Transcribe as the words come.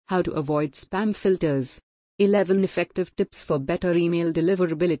How to avoid spam filters. 11 effective tips for better email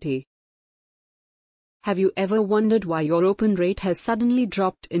deliverability. Have you ever wondered why your open rate has suddenly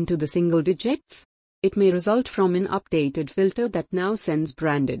dropped into the single digits? It may result from an updated filter that now sends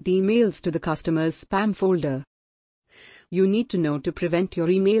branded emails to the customer's spam folder. You need to know to prevent your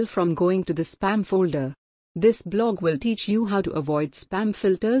email from going to the spam folder. This blog will teach you how to avoid spam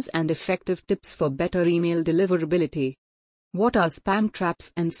filters and effective tips for better email deliverability. What are spam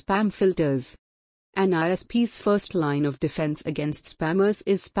traps and spam filters? An ISP's first line of defense against spammers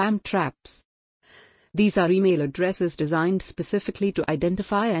is spam traps. These are email addresses designed specifically to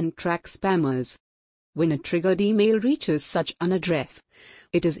identify and track spammers. When a triggered email reaches such an address,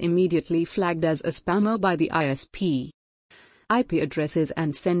 it is immediately flagged as a spammer by the ISP. IP addresses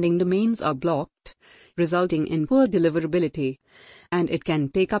and sending domains are blocked, resulting in poor deliverability, and it can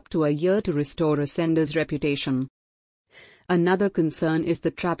take up to a year to restore a sender's reputation. Another concern is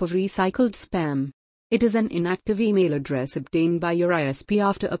the trap of recycled spam. It is an inactive email address obtained by your ISP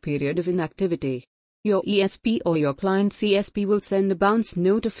after a period of inactivity. Your ESP or your client CSP will send a bounce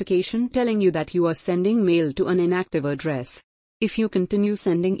notification telling you that you are sending mail to an inactive address. If you continue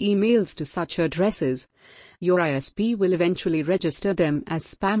sending emails to such addresses, your ISP will eventually register them as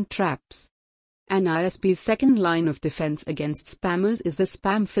spam traps. An ISP's second line of defense against spammers is the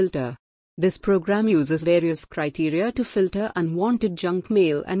spam filter. This program uses various criteria to filter unwanted junk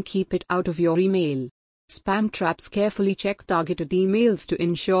mail and keep it out of your email. Spam traps carefully check targeted emails to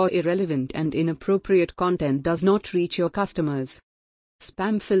ensure irrelevant and inappropriate content does not reach your customers.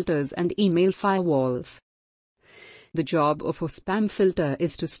 Spam filters and email firewalls. The job of a spam filter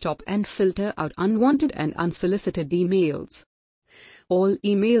is to stop and filter out unwanted and unsolicited emails. All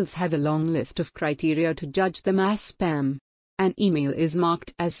emails have a long list of criteria to judge them as spam. An email is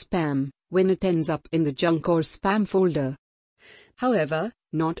marked as spam when it ends up in the junk or spam folder. However,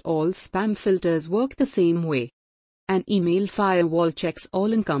 not all spam filters work the same way. An email firewall checks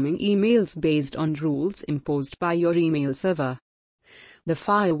all incoming emails based on rules imposed by your email server. The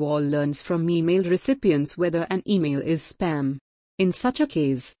firewall learns from email recipients whether an email is spam. In such a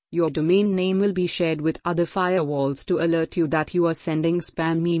case, your domain name will be shared with other firewalls to alert you that you are sending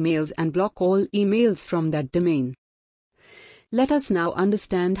spam emails and block all emails from that domain. Let us now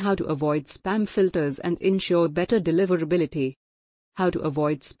understand how to avoid spam filters and ensure better deliverability. How to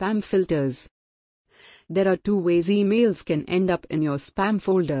avoid spam filters. There are two ways emails can end up in your spam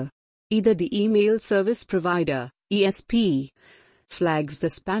folder. Either the email service provider, ESP, flags the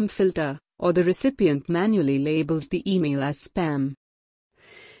spam filter, or the recipient manually labels the email as spam.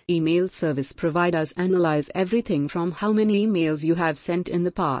 Email service providers analyze everything from how many emails you have sent in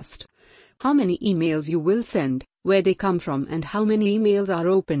the past, how many emails you will send, where they come from, and how many emails are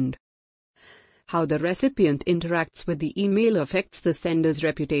opened. How the recipient interacts with the email affects the sender's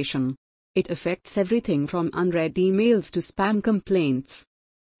reputation. It affects everything from unread emails to spam complaints.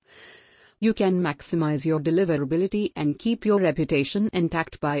 You can maximize your deliverability and keep your reputation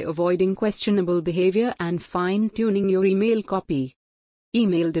intact by avoiding questionable behavior and fine-tuning your email copy.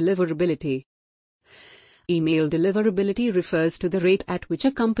 Email deliverability. Email deliverability refers to the rate at which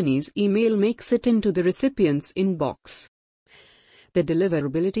a company's email makes it into the recipient's inbox. The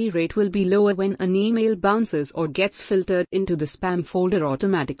deliverability rate will be lower when an email bounces or gets filtered into the spam folder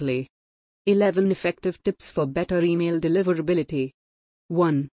automatically. 11 effective tips for better email deliverability.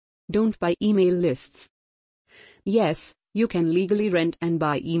 1. Don't buy email lists. Yes, you can legally rent and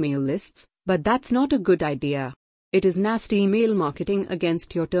buy email lists, but that's not a good idea. It is nasty email marketing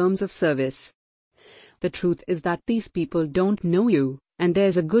against your terms of service. The truth is that these people don't know you, and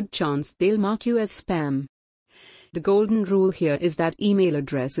there's a good chance they'll mark you as spam. The golden rule here is that email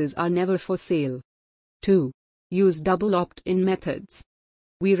addresses are never for sale. 2. Use double opt-in methods.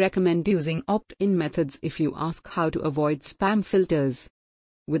 We recommend using opt-in methods if you ask how to avoid spam filters.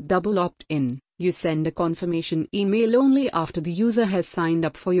 With double opt-in, you send a confirmation email only after the user has signed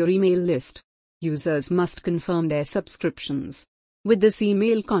up for your email list. Users must confirm their subscriptions. With this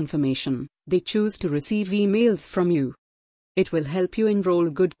email confirmation, they choose to receive emails from you. It will help you enroll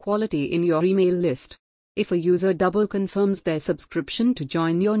good quality in your email list. If a user double confirms their subscription to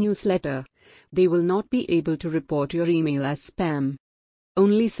join your newsletter, they will not be able to report your email as spam.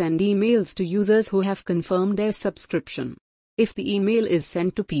 Only send emails to users who have confirmed their subscription. If the email is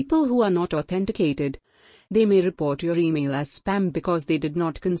sent to people who are not authenticated, they may report your email as spam because they did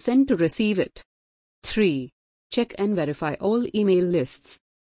not consent to receive it. 3. Check and verify all email lists.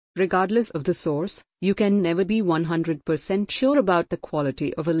 Regardless of the source, you can never be 100% sure about the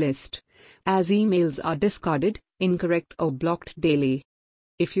quality of a list, as emails are discarded, incorrect or blocked daily.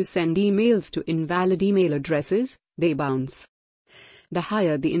 If you send emails to invalid email addresses, they bounce. The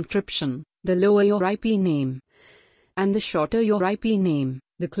higher the encryption, the lower your IP name. And the shorter your IP name,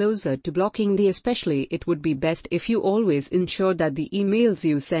 the closer to blocking the especially it would be best if you always ensure that the emails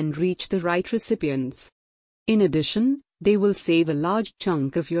you send reach the right recipients. In addition, they will save a large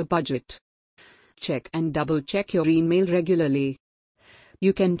chunk of your budget. Check and double-check your email regularly.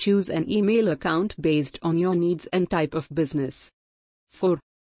 You can choose an email account based on your needs and type of business. 4.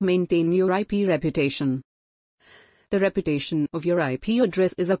 Maintain your IP reputation. The reputation of your IP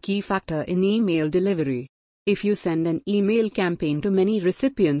address is a key factor in email delivery. If you send an email campaign to many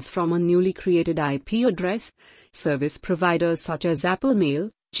recipients from a newly created IP address, service providers such as Apple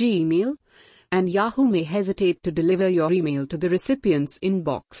Mail, Gmail, and Yahoo may hesitate to deliver your email to the recipient's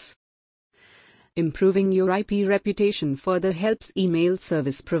inbox. Improving your IP reputation further helps email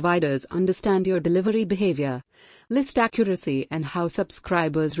service providers understand your delivery behavior, list accuracy, and how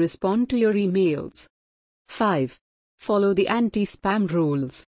subscribers respond to your emails. 5. Follow the anti-spam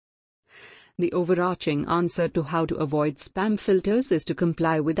rules. The overarching answer to how to avoid spam filters is to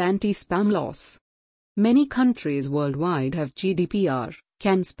comply with anti-spam laws. Many countries worldwide have GDPR,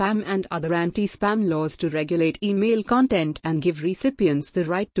 CAN-SPAM and other anti-spam laws to regulate email content and give recipients the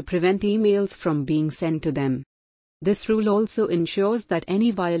right to prevent emails from being sent to them. This rule also ensures that any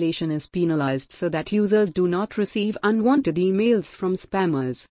violation is penalized so that users do not receive unwanted emails from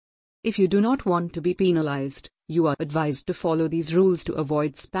spammers. If you do not want to be penalized, you are advised to follow these rules to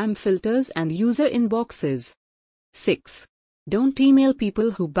avoid spam filters and user inboxes. 6. Don't email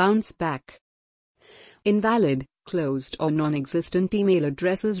people who bounce back. Invalid, closed or non-existent email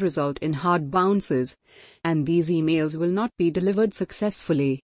addresses result in hard bounces, and these emails will not be delivered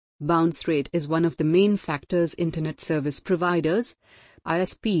successfully. Bounce rate is one of the main factors Internet service providers,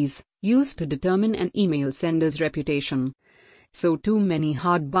 ISPs, use to determine an email sender's reputation. So too many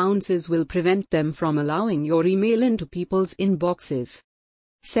hard bounces will prevent them from allowing your email into people's inboxes.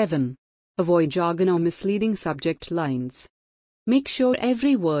 7. Avoid jargon or misleading subject lines. Make sure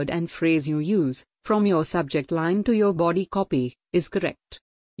every word and phrase you use, from your subject line to your body copy, is correct.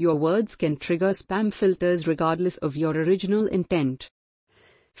 Your words can trigger spam filters regardless of your original intent.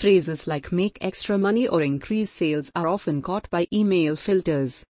 Phrases like make extra money or increase sales are often caught by email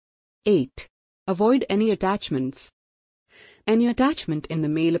filters. 8. Avoid any attachments. Any attachment in the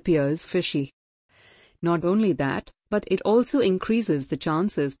mail appears fishy. Not only that, but it also increases the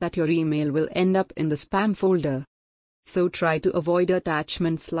chances that your email will end up in the spam folder. So try to avoid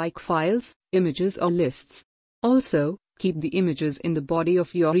attachments like files, images or lists. Also, keep the images in the body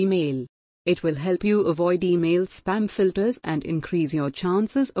of your email. It will help you avoid email spam filters and increase your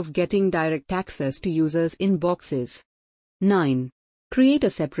chances of getting direct access to users' inboxes. 9. Create a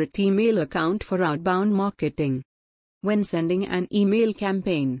separate email account for outbound marketing. When sending an email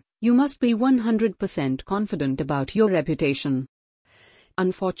campaign, you must be 100% confident about your reputation.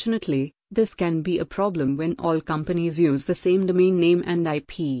 Unfortunately, this can be a problem when all companies use the same domain name and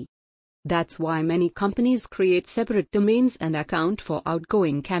IP. That's why many companies create separate domains and account for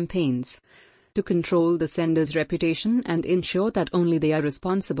outgoing campaigns, to control the sender's reputation and ensure that only they are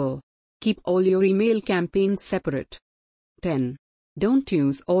responsible. Keep all your email campaigns separate. 10. Don't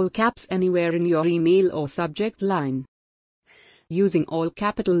use all caps anywhere in your email or subject line. Using all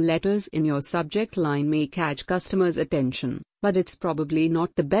capital letters in your subject line may catch customers' attention, but it's probably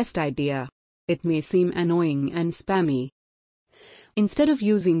not the best idea. It may seem annoying and spammy. Instead of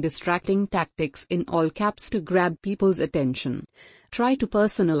using distracting tactics in all caps to grab people's attention, try to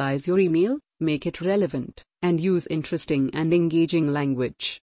personalize your email, make it relevant, and use interesting and engaging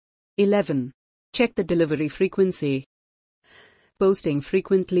language. 11. Check the delivery frequency. Posting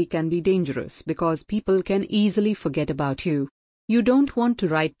frequently can be dangerous because people can easily forget about you. You don't want to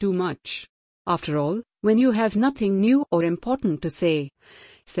write too much. After all, when you have nothing new or important to say,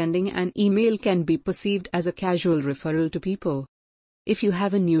 sending an email can be perceived as a casual referral to people. If you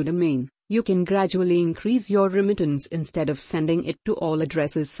have a new domain, you can gradually increase your remittance instead of sending it to all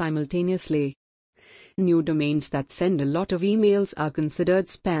addresses simultaneously. New domains that send a lot of emails are considered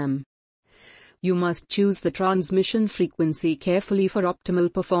spam. You must choose the transmission frequency carefully for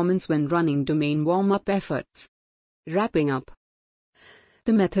optimal performance when running domain warm-up efforts. Wrapping up.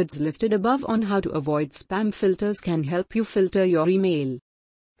 The methods listed above on how to avoid spam filters can help you filter your email.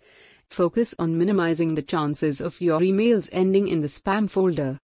 Focus on minimizing the chances of your emails ending in the spam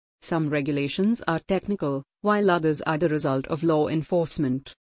folder. Some regulations are technical, while others are the result of law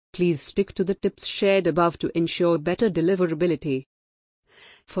enforcement. Please stick to the tips shared above to ensure better deliverability.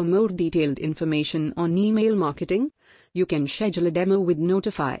 For more detailed information on email marketing, you can schedule a demo with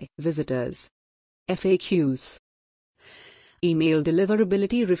Notify visitors. FAQs. Email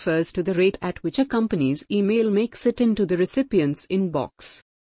deliverability refers to the rate at which a company's email makes it into the recipient's inbox.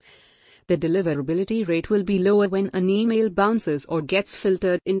 The deliverability rate will be lower when an email bounces or gets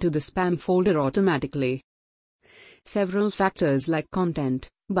filtered into the spam folder automatically. Several factors like content,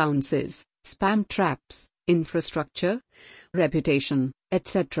 bounces, spam traps, infrastructure, reputation,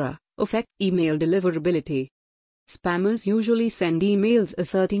 etc., affect email deliverability. Spammers usually send emails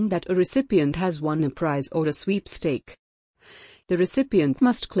asserting that a recipient has won a prize or a sweepstake. The recipient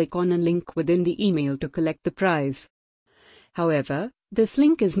must click on a link within the email to collect the prize. However, this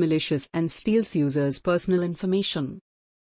link is malicious and steals users' personal information.